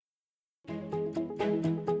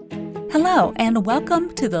Hello, and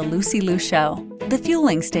welcome to the Lucy Liu Show, the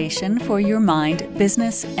fueling station for your mind,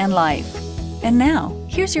 business, and life. And now,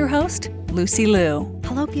 here's your host, Lucy Liu.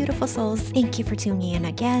 Hello, beautiful souls. Thank you for tuning in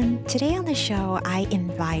again. Today on the show, I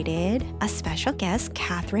invited a special guest,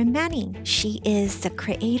 Cathrin Manning. She is the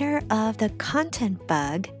creator of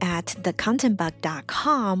TheContentBug at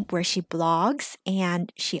TheContentBug.com, where she blogs,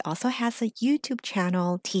 and she also has a YouTube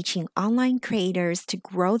channel teaching online creators to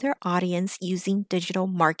grow their audience using digital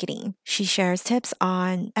marketing. She shares tips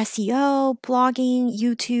on SEO, blogging,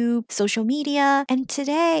 YouTube, social media, and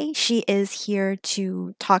today she is here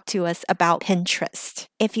to talk to us about Pinterest.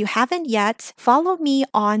 If you haven't yet, follow me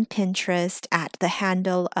on Pinterest at the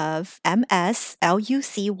handle of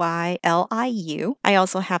MSLUCYLIU. I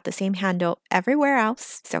also have the same handle everywhere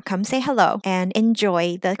else, so come say hello and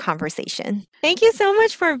enjoy the conversation. Thank you so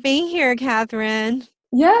much for being here, Cathrin.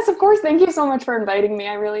 Yes, of course. Thank you so much for inviting me.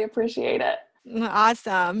 I really appreciate it.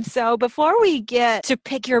 Awesome. So before we get to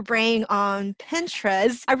pick your brain on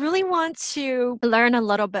Pinterest, I really want to learn a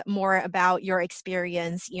little bit more about your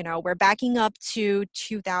experience. You know, we're backing up to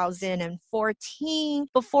 2014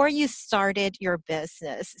 before you started your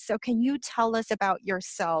business. So can you tell us about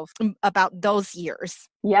yourself, about those years?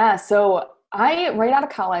 Yeah, so right out of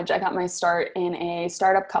college, I got my start in a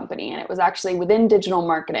startup company, and it was actually within digital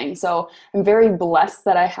marketing. So I'm very blessed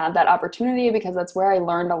that I had that opportunity because that's where I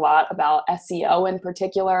learned a lot about SEO in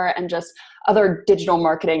particular and just other digital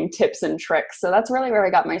marketing tips and tricks. So that's really where I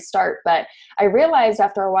got my start. But I realized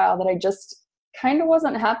after a while that I just kind of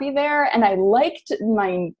wasn't happy there, and I liked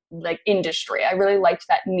my industry. I really liked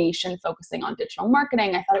that niche and focusing on digital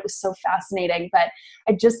marketing. I thought it was so fascinating, but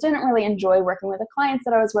I just didn't really enjoy working with the clients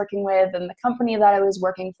that I was working with and the company that I was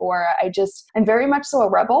working for. I'm very much so a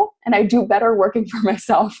rebel, and I do better working for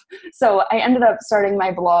myself. So I ended up starting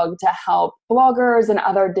my blog to help bloggers and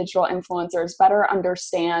other digital influencers better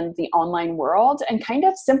understand the online world and kind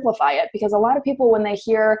of simplify it, because a lot of people, when they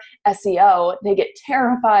hear SEO, they get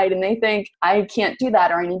terrified and they think, I can't do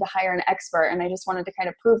that, or I need to hire an expert. And I just wanted to kind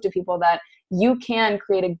of prove to people that you can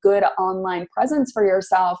create a good online presence for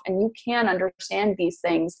yourself and you can understand these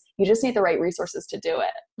things. You just need the right resources to do it.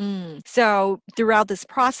 So throughout this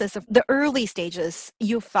process of the early stages,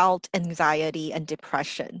 you felt anxiety and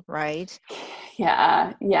depression, right?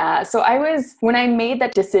 Yeah. So when I made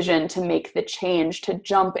that decision to make the change to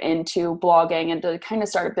jump into blogging and to kind of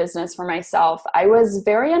start a business for myself, I was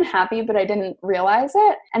very unhappy, but I didn't realize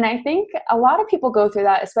it. And I think a lot of people go through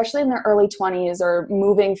that, especially in their early 20s or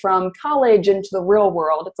moving from college into the real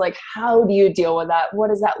world. It's like, how do you deal with that? What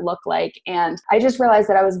does that look like? And I just realized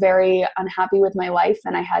that I was very unhappy with my life,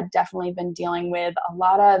 and I had definitely been dealing with a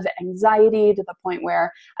lot of anxiety to the point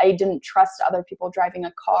where I didn't trust other people driving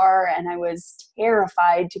a car, and I was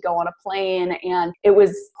terrified to go on a plane, and it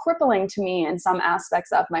was crippling to me in some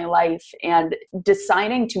aspects of my life. And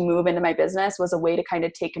deciding to move into my business was a way to kind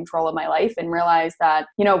of take control of my life and realize that,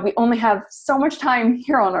 we only have so much time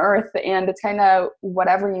here on earth, and it's kind of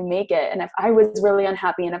whatever you make it. And if I was really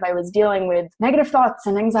unhappy and if I was dealing with negative thoughts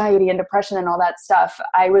and anxiety and depression and all that stuff,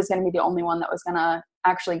 I was going to be the only one that was going to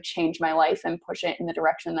actually change my life and push it in the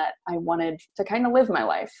direction that I wanted to kind of live my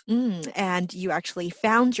life. And you actually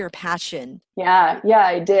found your passion. Yeah,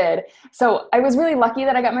 I did. So I was really lucky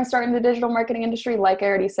that I got my start in the digital marketing industry, like I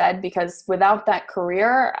already said, because without that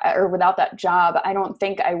career or without that job, I don't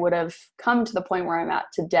think I would have come to the point where I'm at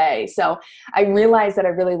today. So I realized that I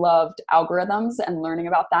really loved algorithms and learning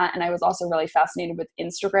about that. And I was also really fascinated with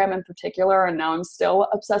Instagram in particular. And now I'm still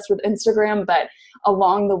obsessed with Instagram. But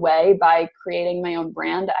along the way, by creating my own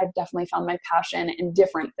brand, I've definitely found my passion in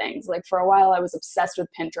different things. Like for a while, I was obsessed with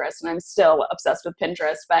Pinterest, and I'm still obsessed with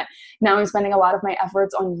Pinterest. But now I'm spending a lot of my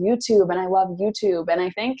efforts on YouTube, and I love YouTube. And I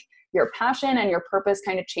think your passion and your purpose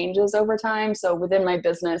kind of changes over time. So within my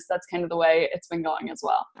business, that's kind of the way it's been going as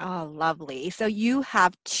well. Oh, lovely. So you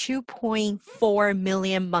have 2.4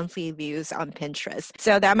 million monthly views on Pinterest.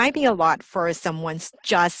 So that might be a lot for someone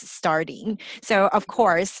just starting. So of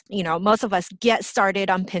course, most of us get started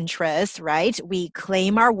on Pinterest, right? We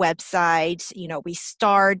claim our website, we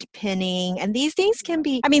start pinning, and these things can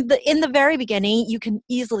be, in the very beginning, you can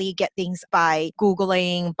easily get things by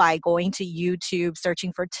Googling, by going to YouTube,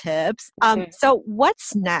 searching for tips. So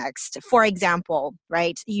what's next? For example,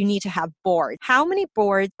 right, you need to have boards. How many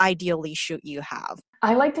boards ideally should you have?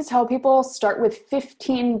 I like to tell people start with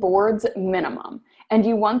 15 boards minimum. And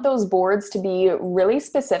you want those boards to be really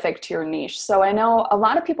specific to your niche. So I know a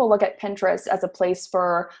lot of people look at Pinterest as a place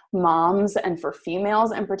for moms and for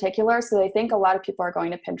females in particular. So they think a lot of people are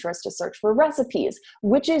going to Pinterest to search for recipes,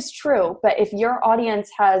 which is true. But if your audience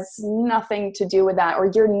has nothing to do with that, or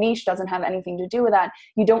your niche doesn't have anything to do with that,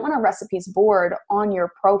 you don't want a recipes board on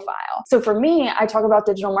your profile. So for me, I talk about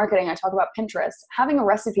digital marketing, I talk about Pinterest. Having a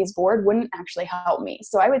recipes board wouldn't actually help me.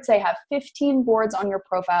 So I would say have 15 boards on your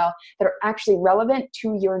profile that are actually relevant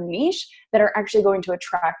to your niche, that are actually going to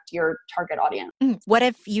attract your target audience. What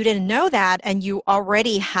if you didn't know that and you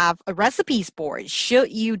already have a recipes board?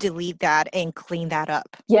 Should you delete that and clean that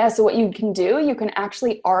up? Yeah, so what you can do, you can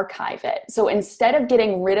actually archive it. So instead of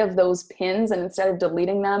getting rid of those pins and instead of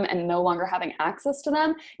deleting them and no longer having access to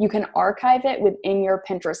them, you can archive it within your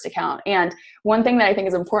Pinterest account. And one thing that I think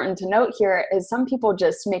is important to note here is some people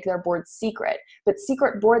just make their boards secret, but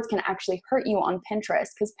secret boards can actually hurt you on Pinterest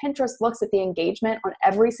because Pinterest looks at the engagement on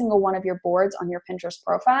every single one of your boards on your Pinterest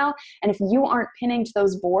profile. And if you aren't pinning to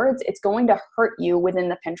those boards, it's going to hurt you within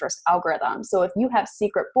the Pinterest algorithm. So if you have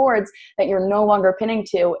secret boards that you're no longer pinning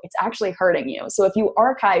to, it's actually hurting you. So if you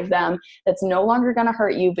archive them, that's no longer going to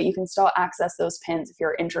hurt you, but you can still access those pins if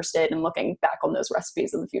you're interested in looking back on those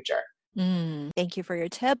recipes in the future. Thank you for your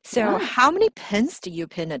tip. So how many pins do you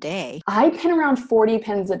pin a day? I pin around 40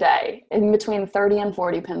 pins a day, in between 30 and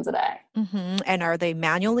 40 pins a day. And are they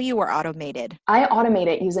manually or automated? I automate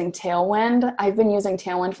it using Tailwind. I've been using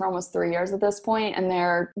Tailwind for almost 3 years at this point, and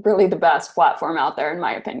they're really the best platform out there, in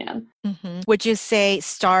my opinion. Would you say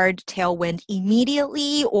start Tailwind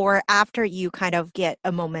immediately or after you kind of get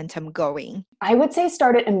a momentum going? I would say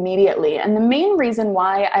start it immediately. And the main reason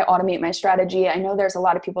why I automate my strategy, I know there's a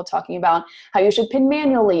lot of people talking about how you should pin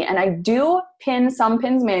manually. And I do pin some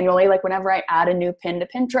pins manually. Like whenever I add a new pin to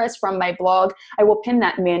Pinterest from my blog, I will pin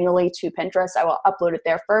that manually to Pinterest. I will upload it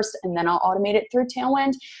there first, and then I'll automate it through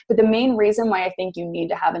Tailwind. But the main reason why I think you need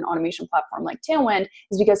to have an automation platform like Tailwind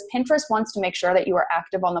is because Pinterest wants to make sure that you are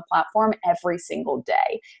active on the platform every single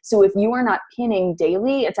day. So if you are not pinning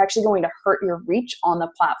daily, it's actually going to hurt your reach on the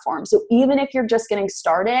platform. So even if you're just getting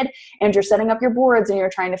started and you're setting up your boards and you're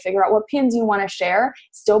trying to figure out what pins you want to share,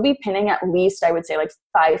 still be pinning at least, I would say, like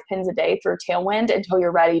 5 pins a day through Tailwind until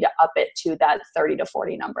you're ready to up it to that 30 to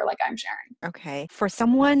 40 number like I'm sharing. Okay. For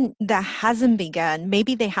someone that hasn't begun,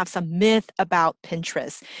 maybe they have some myth about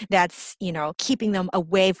Pinterest that's, keeping them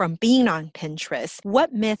away from being on Pinterest.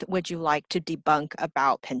 What myth would you like to debunk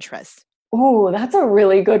about Pinterest? Oh, that's a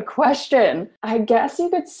really good question. I guess you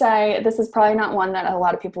could say this is probably not one that a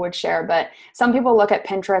lot of people would share, but some people look at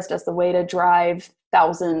Pinterest as the way to drive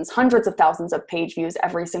thousands, hundreds of thousands of page views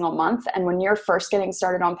every single month. And when you're first getting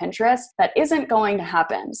started on Pinterest, that isn't going to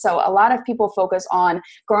happen. So a lot of people focus on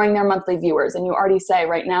growing their monthly viewers. And you already say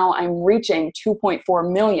right now I'm reaching 2.4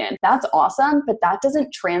 million. That's awesome, but that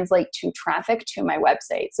doesn't translate to traffic to my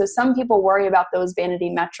website. So some people worry about those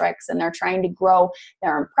vanity metrics and they're trying to grow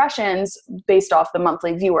their impressions based off the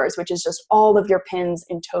monthly viewers, which is just all of your pins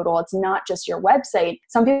in total. It's not just your website.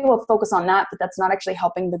 Some people focus on that, but that's not actually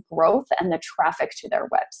helping the growth and the traffic to their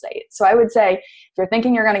website. So I would say if you're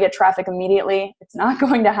thinking you're going to get traffic immediately, it's not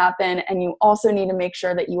going to happen. And you also need to make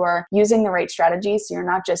sure that you are using the right strategy. So you're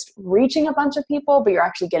not just reaching a bunch of people, but you're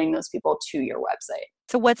actually getting those people to your website.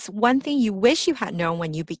 So what's one thing you wish you had known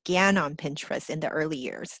when you began on Pinterest in the early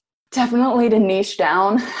years? Definitely to niche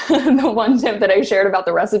down. The one tip that I shared about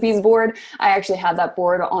the recipes board, I actually had that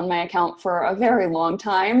board on my account for a very long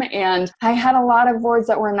time. And I had a lot of boards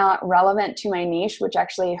that were not relevant to my niche, which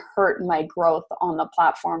actually hurt my growth on the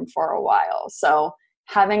platform for a while. So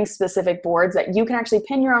having specific boards that you can actually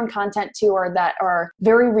pin your own content to, or that are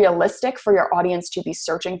very realistic for your audience to be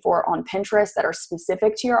searching for on Pinterest, that are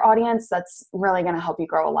specific to your audience, that's really going to help you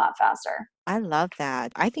grow a lot faster. I love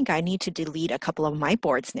that. I think I need to delete a couple of my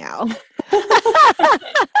boards now. Because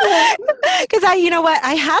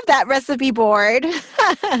I have that recipe board.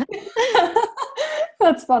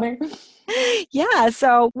 That's funny. Yeah.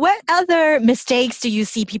 So what other mistakes do you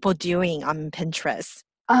see people doing on Pinterest?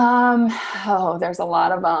 There's a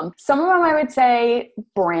lot of them. Some of them I would say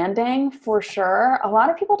branding for sure. A lot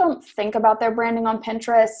of people don't think about their branding on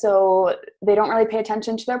Pinterest, so they don't really pay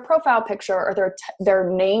attention to their profile picture or their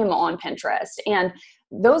name on Pinterest. And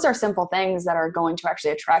those are simple things that are going to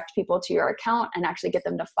actually attract people to your account and actually get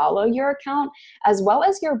them to follow your account, as well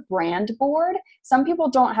as your brand board. Some people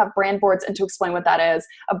don't have brand boards, and to explain what that is,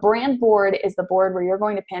 a brand board is the board where you're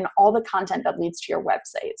going to pin all the content that leads to your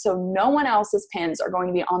website. So no one else's pins are going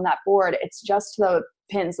to be on that board. It's just the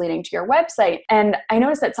pins leading to your website. And I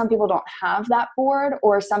noticed that some people don't have that board,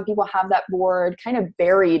 or some people have that board kind of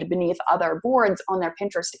buried beneath other boards on their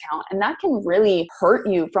Pinterest account. And that can really hurt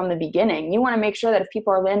you from the beginning. You want to make sure that if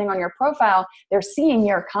people are landing on your profile, they're seeing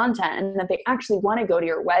your content and that they actually want to go to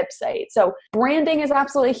your website. So branding is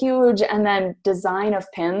absolutely huge. And then design of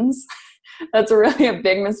pins. That's really a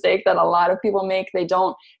big mistake that a lot of people make. They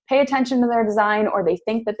don't pay attention to their design, or they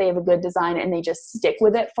think that they have a good design and they just stick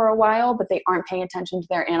with it for a while, but they aren't paying attention to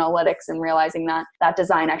their analytics and realizing that that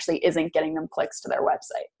design actually isn't getting them clicks to their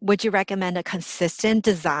website. Would you recommend a consistent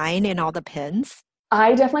design in all the pins?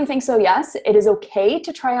 I definitely think so, yes. It is okay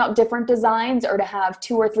to try out different designs or to have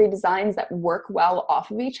 2 or 3 designs that work well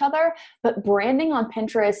off of each other, but branding on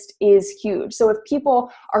Pinterest is huge. So if people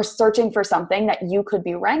are searching for something that you could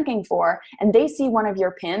be ranking for and they see one of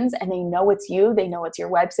your pins and they know it's you, they know it's your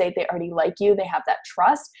website, they already like you, they have that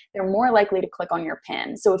trust, they're more likely to click on your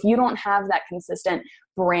pin. So if you don't have that consistent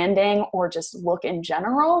branding or just look in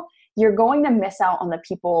general, you're going to miss out on the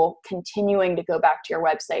people continuing to go back to your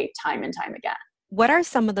website time and time again. What are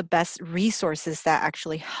some of the best resources that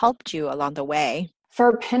actually helped you along the way?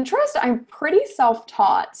 For Pinterest, I'm pretty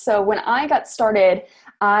self-taught. So when I got started,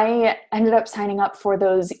 I ended up signing up for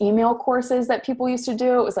those email courses that people used to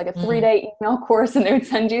do. It was like a 3-day email course, and they would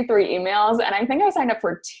send you 3 emails. And I think I signed up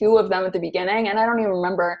for 2 of them at the beginning, and I don't even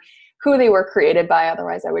remember who they were created by,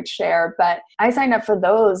 otherwise I would share. But I signed up for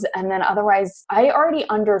those, and then otherwise I already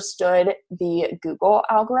understood the Google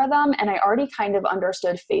algorithm, and I already kind of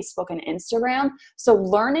understood Facebook and Instagram. So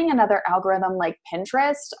learning another algorithm like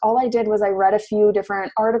Pinterest, all I did was I read a few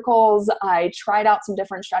different articles, I tried out some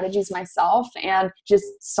different strategies myself and just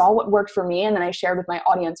saw what worked for me, and then I shared with my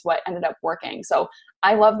audience what ended up working. So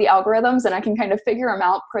I love the algorithms and I can kind of figure them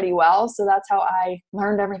out pretty well. So that's how I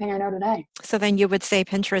learned everything I know today. So then you would say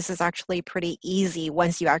Pinterest is actually pretty easy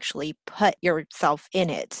once you actually put yourself in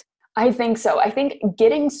it. I think so. I think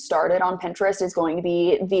getting started on Pinterest is going to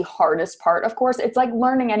be the hardest part. Of course, it's like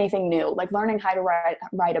learning anything new, like learning how to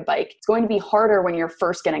ride a bike. It's going to be harder when you're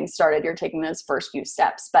first getting started. You're taking those first few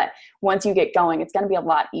steps. But once you get going, it's going to be a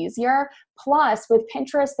lot easier. Plus, with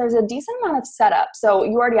Pinterest, there's a decent amount of setup. So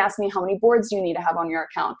you already asked me how many boards do you need to have on your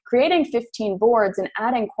account. Creating 15 boards and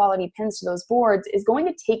adding quality pins to those boards is going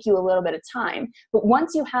to take you a little bit of time. But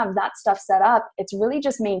once you have that stuff set up, it's really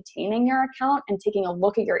just maintaining your account and taking a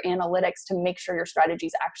look at your analytics to make sure your strategy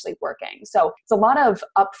is actually working. So it's a lot of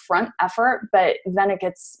upfront effort, but then it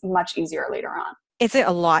gets much easier later on. Is it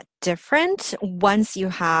a lot different once you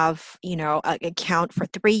have, an account for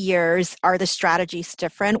 3 years? Are the strategies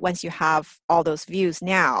different once you have all those views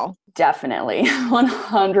now? Definitely,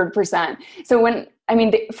 100%. So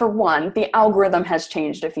for one, the algorithm has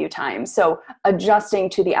changed a few times. So adjusting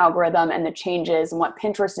to the algorithm and the changes and what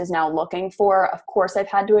Pinterest is now looking for, of course, I've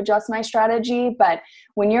had to adjust my strategy. But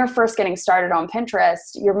when you're first getting started on Pinterest,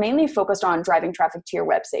 you're mainly focused on driving traffic to your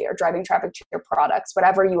website or driving traffic to your products,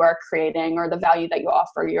 whatever you are creating or the value that you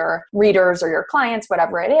offer your readers or your clients,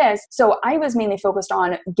 whatever it is. So I was mainly focused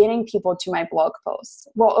on getting people to my blog posts.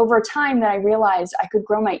 Well, over time, then I realized I could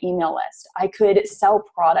grow my email list. I could sell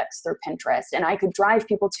products through Pinterest, and I could drive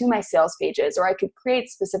people to my sales pages, or I could create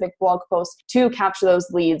specific blog posts to capture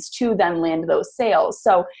those leads to then land those sales.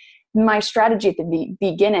 So my strategy at the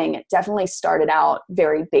beginning definitely started out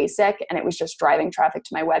very basic, and it was just driving traffic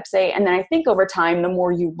to my website. And then I think over time, the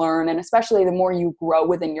more you learn, and especially the more you grow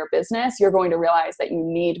within your business, you're going to realize that you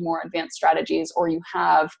need more advanced strategies, or you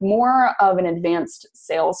have more of an advanced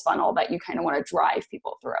sales funnel that you kind of want to drive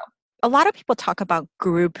people through. A lot of people talk about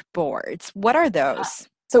group boards. What are those?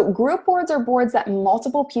 So group boards are boards that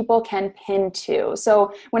multiple people can pin to.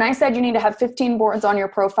 So when I said you need to have 15 boards on your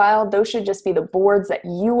profile, those should just be the boards that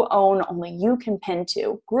you own, only you can pin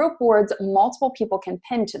to. Group boards, multiple people can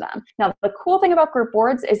pin to them. Now, the cool thing about group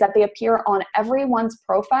boards is that they appear on everyone's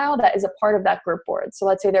profile that is a part of that group board. So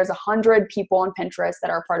let's say there's 100 people on Pinterest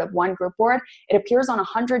that are part of one group board. It appears on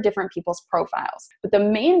 100 different people's profiles. But the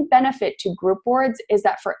main benefit to group boards is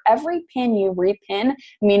that for every pin you repin,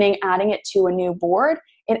 meaning adding it to a new board,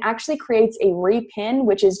 it actually creates a repin,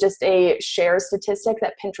 which is just a share statistic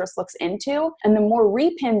that Pinterest looks into. And the more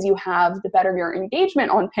repins you have, the better your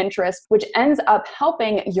engagement on Pinterest, which ends up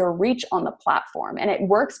helping your reach on the platform. And it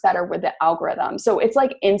works better with the algorithm. So it's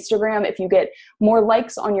like Instagram. If you get more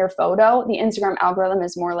likes on your photo, the Instagram algorithm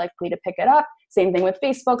is more likely to pick it up. Same thing with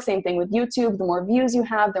Facebook, same thing with YouTube. The more views you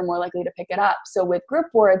have, they're more likely to pick it up. So with group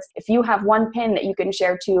boards, if you have one pin that you can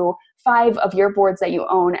share to 5 of your boards that you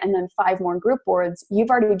own and then 5 more group boards, you've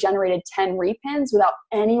already generated 10 repins without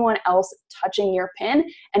anyone else touching your pin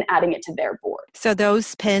and adding it to their board. So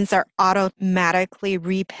those pins are automatically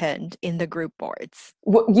repinned in the group boards.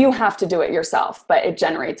 You have to do it yourself, but it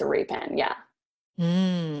generates a repin, yeah.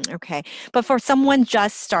 Okay. But for someone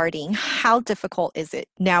just starting, how difficult is it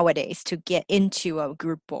nowadays to get into a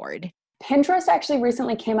group board? Pinterest actually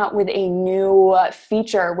recently came out with a new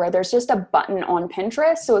feature where there's just a button on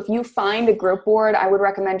Pinterest. So if you find a group board, I would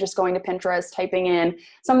recommend just going to Pinterest, typing in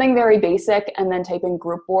something very basic, and then typing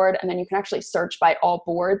group board. And then you can actually search by all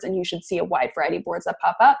boards, and you should see a wide variety of boards that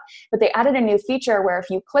pop up. But they added a new feature where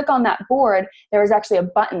if you click on that board, there is actually a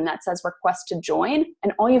button that says request to join.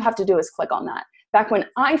 And all you have to do is click on that. Back when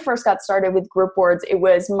I first got started with group boards, it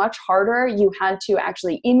was much harder. You had to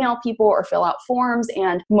actually email people or fill out forms,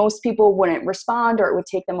 and most people wouldn't respond, or it would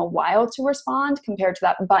take them a while to respond. Compared to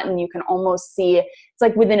that button, you can almost see, it's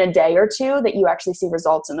like within a day or two that you actually see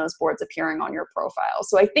results in those boards appearing on your profile.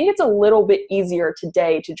 So I think it's a little bit easier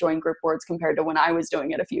today to join group boards compared to when I was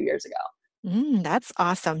doing it a few years ago. That's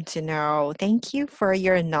awesome to know. Thank you for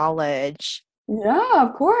your knowledge. Yeah,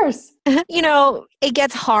 of course. It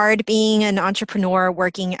gets hard being an entrepreneur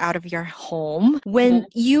working out of your home when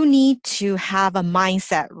you need to have a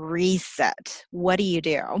mindset reset. What do you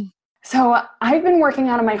do? So I've been working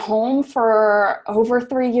out of my home for over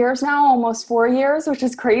 3 years now, almost 4 years, which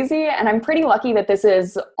is crazy. And I'm pretty lucky that this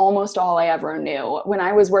is almost all I ever knew. When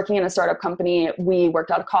I was working in a startup company, we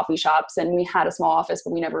worked out of coffee shops and we had a small office,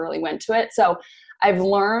 but we never really went to it. So I've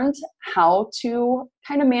learned how to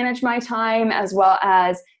kind of manage my time as well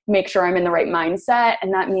as make sure I'm in the right mindset.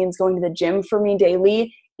 And that means going to the gym for me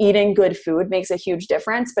daily. Eating good food makes a huge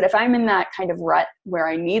difference. But if I'm in that kind of rut where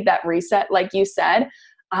I need that reset, like you said,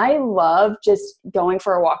 I love just going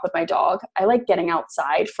for a walk with my dog. I like getting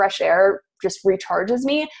outside. Fresh air just recharges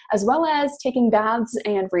me, as well as taking baths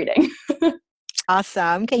and reading.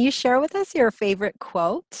 Awesome. Can you share with us your favorite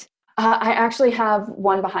quote? I actually have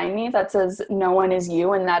one behind me that says, "No one is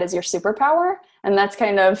you, and that is your superpower." And that's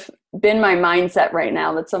kind of been my mindset right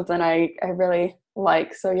now. That's something I really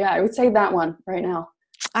like. So yeah, I would say that one right now.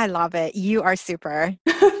 I love it. You are super.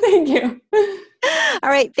 Thank you. All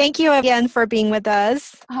right. Thank you again for being with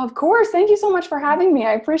us. Of course. Thank you so much for having me.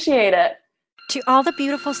 I appreciate it. To all the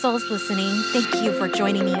beautiful souls listening, thank you for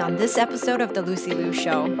joining me on this episode of The Lucy Liu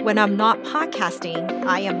Show. When I'm not podcasting,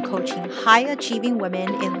 I am coaching high-achieving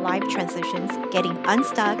women in life transitions, getting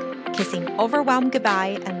unstuck, kissing overwhelm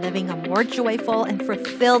goodbye, and living a more joyful and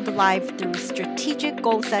fulfilled life through strategic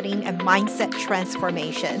goal setting and mindset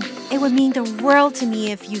transformation. It would mean the world to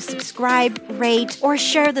me if you subscribe, rate, or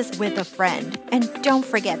share this with a friend. And don't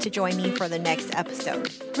forget to join me for the next episode.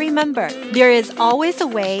 Remember, there is always a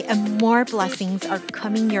way, and more blessings are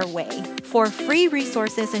coming your way. For free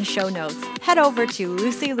resources and show notes, head over to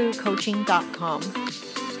LucyLuCoaching.com.